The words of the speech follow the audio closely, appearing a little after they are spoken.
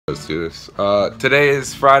Let's do this. Today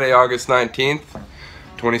is Friday, August 19th,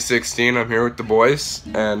 2016. I'm here with the boys,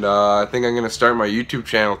 and I think I'm gonna start my YouTube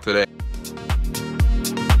channel today.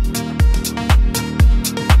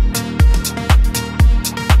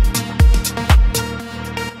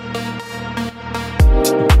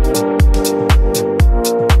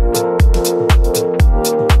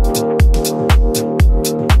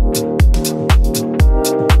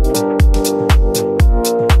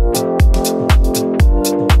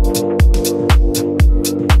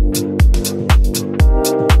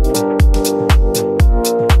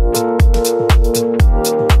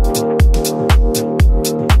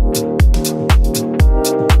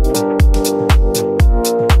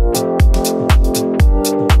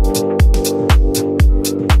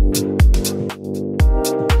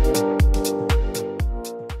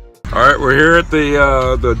 Alright, we're here at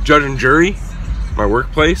the judge and jury, my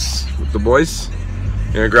workplace, with the boys.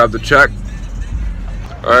 Gonna grab the check.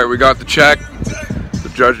 Alright, we got the check,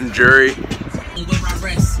 the judge and jury.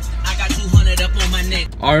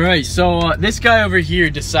 Alright, so this guy over here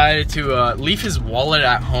decided to leave his wallet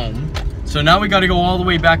at home. So now we gotta go all the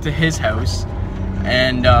way back to his house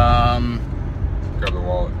and Grab the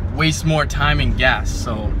wallet. Waste more time and gas,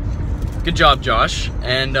 so good job, Josh.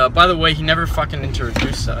 And by the way, he never fucking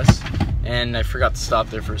introduced us, and I forgot to stop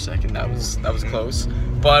there for a second. That was close.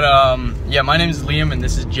 But yeah, my name is Liam, and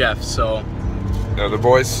this is Jeff. So Yeah, the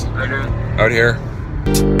boys out here.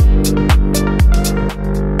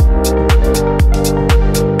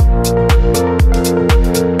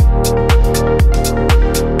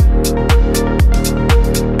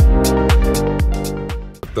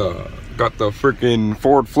 Got the freaking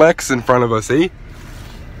Ford Flex in front of us, eh?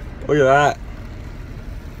 Look at that.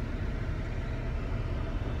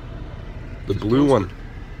 The blue one.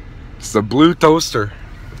 It's the blue toaster.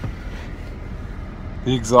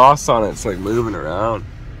 The exhaust on it's like moving around.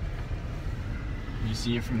 you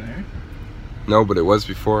see it from there? No, but it was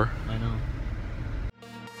before. I know.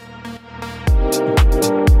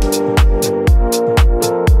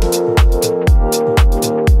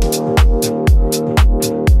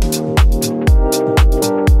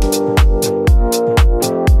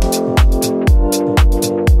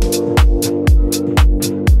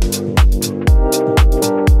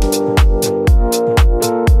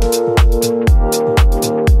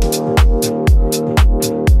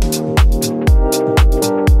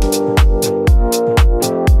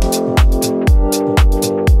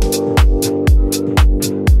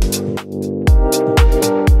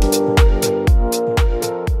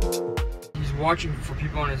 Watching for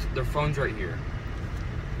people on their phones right here,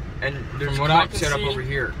 and there's what I cops can set up see- over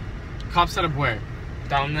here, Cops set up where?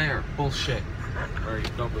 down there. Bullshit. Alright,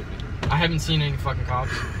 don't believe me. I haven't seen any fucking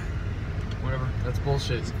cops. Whatever. That's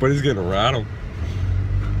bullshit. But he's getting rattled.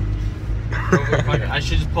 I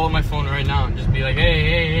should just pull up my phone right now and just be like,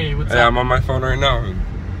 hey, what's Yeah, up? I'm on my phone right now.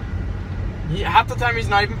 Half the time he's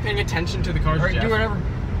not even paying attention to the cars. Alright, Jeff. do whatever.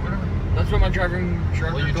 That's what my driving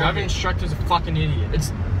instructor Well, your told driving me. instructor's a fucking idiot.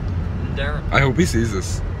 It's Darren. I hope he sees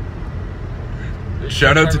this.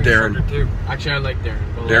 Shout out to Driving Darren. instructor, too. Actually, I like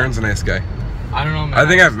Darren. But Darren's a nice guy. I don't know, man. I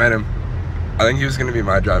think I've met him. I think he was gonna be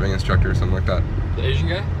my driving instructor or something like that. The Asian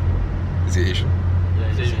guy? Is he Asian? Yeah,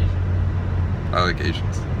 he's Asian. I like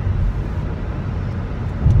Asians.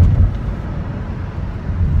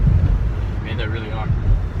 Made that really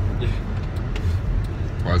awkward.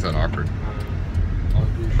 Why is that awkward?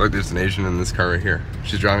 Look, there's an Asian in this car right here.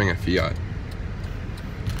 She's driving a Fiat.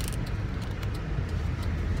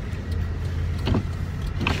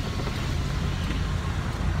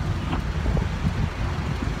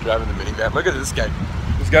 Driving the minivan. Look at this guy.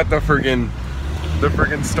 He's got the friggin'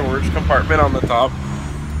 storage compartment on the top.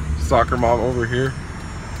 Soccer mom over here.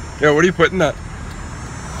 Yeah, what are you putting that?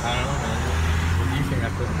 I don't know, man. What do you think I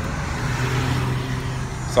put in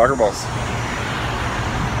there? Soccer balls.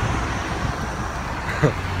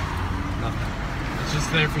 Nothing. It's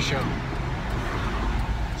just there for show.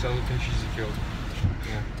 So I think she's killed.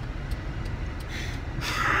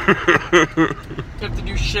 I have to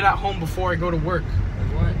do shit at home before I go to work.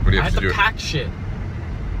 What? What do you I have have to do? pack shit.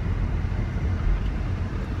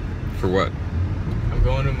 For what? I'm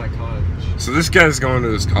going to my college. So this guy's going to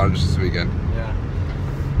his cottage this weekend. Yeah.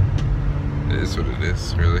 It is what it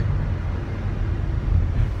is, really.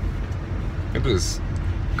 Look at this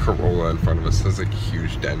Corolla in front of us. That's like a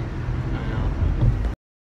huge dent. I know.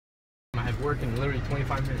 I have work in literally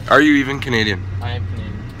 25 minutes. Are you even Canadian? I am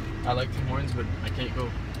Canadian. I like Tim Hortons, but I can't go.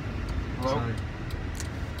 Hello? Sorry.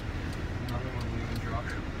 Another one leaving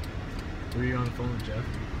Josh. Were you on the phone with Jeff?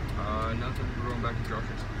 Nothing. We're going back to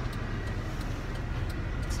Josh's.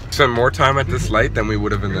 Spent more time at this light than we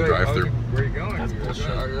would have in the You're like, drive-thru. Where are you going? That's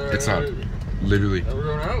bullshit. It's not. Literally. We're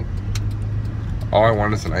going out. All I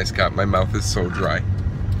want is an ice cap. My mouth is so dry.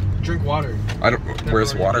 Drink water I don't.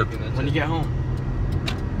 Where's water, when you get home.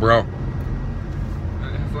 bro?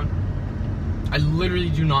 Have fun. I literally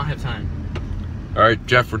do not have time. All right,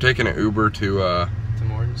 Jeff. We're taking an Uber to. To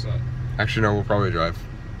Morton's. Actually, no. We'll probably drive.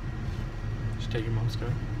 Just take your mom's car.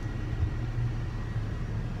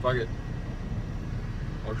 Fuck it.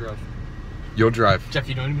 I'll drive. You'll drive. Jeff,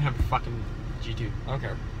 you don't even have a fucking G2. I don't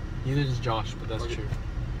care. Neither does Josh, but that's Okay. true.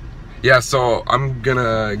 Yeah. So I'm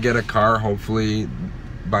gonna get a car hopefully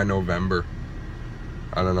by November.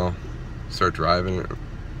 I don't know. Start driving it.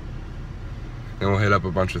 Then we'll hit up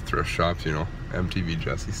a bunch of thrift shops. You know, MTV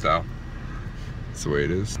Jesse style. That's the way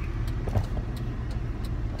it is.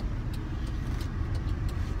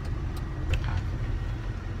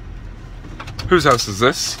 Whose house is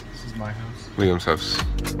this? This is my house. Liam's house.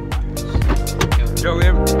 Yo,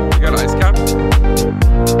 Liam, you got an ice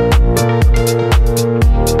cap?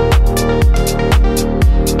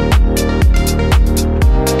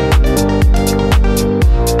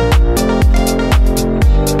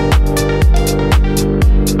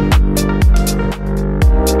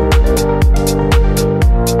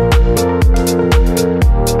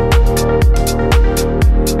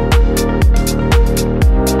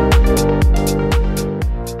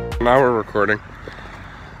 Now we're recording.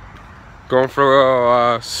 Going for a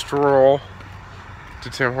little stroll to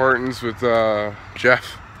Tim Hortons with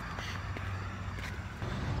Jeff.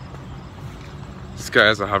 This guy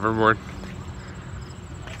has a hoverboard.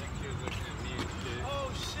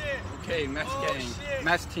 Oh shit! Okay, mess Oh, gang, shit.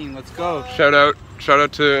 mess team, let's go. Shout out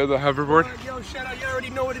to the hoverboard. Yo, shout out! You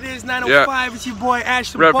already know what it is. 905. It's your boy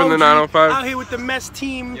Ashton Repping the Boji, 905. Out here with the mess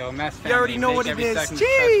team. Yo, mess You already family, know make what it every is. second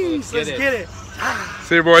successful. Jeez, let's get it.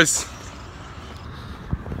 See you, boys.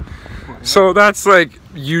 So that's like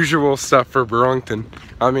usual stuff for Burlington.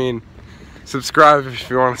 I mean, subscribe if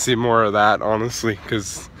you want to see more of that, honestly,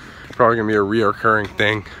 because it's probably gonna be a reoccurring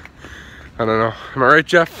thing. I don't know. Am I right,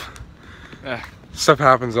 Jeff? Yeah. Stuff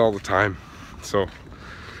happens all the time, so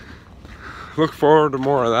look forward to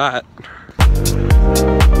more of that.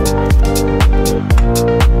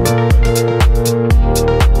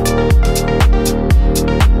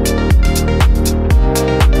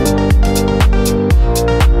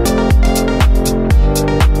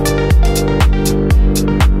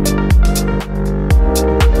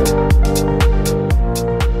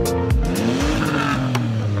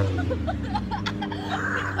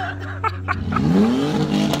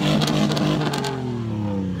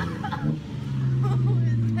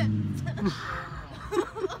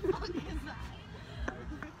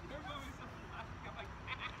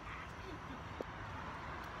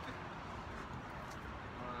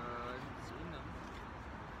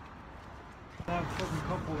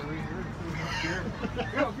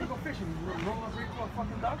 Yo, we go fishing. Roll up, a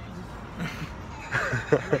fucking duck.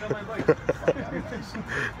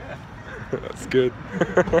 That's good.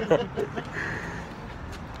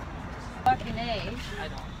 Fucking A.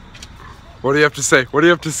 What do you have to say? What do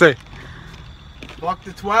you have to say? Fuck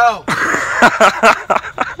the 12.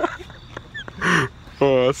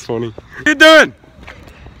 Oh, that's funny. What are you doing?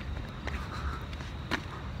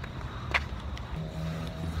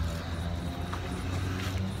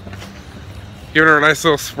 Giving her a nice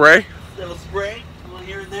little spray. Little spray, a little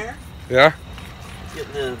here and there, Yeah,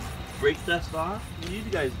 getting the brake dust off. What are you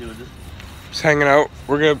guys doing? just hanging out.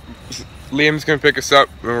 Liam's gonna pick us up,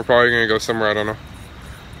 and we're probably gonna go somewhere. I don't know.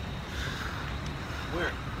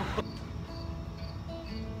 Where?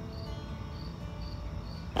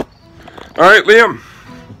 All right, Liam.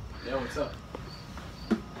 Yeah, what's up?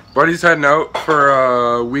 Buddy's heading out for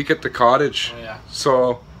a week at the cottage, Oh yeah.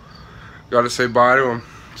 so gotta say bye to him.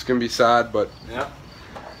 It's gonna be sad, but Yeah.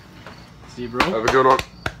 See you, bro. have a good one.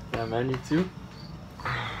 Yeah, man, you too.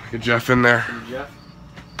 Get Jeff in there. See you, Jeff.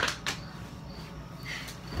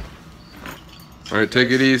 All right,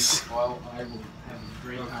 take it easy. Well, I will have a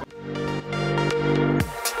great time.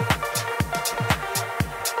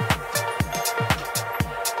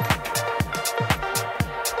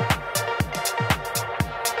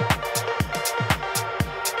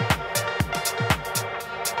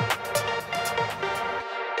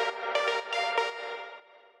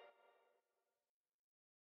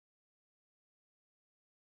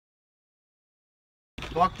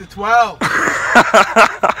 Fuck the 12.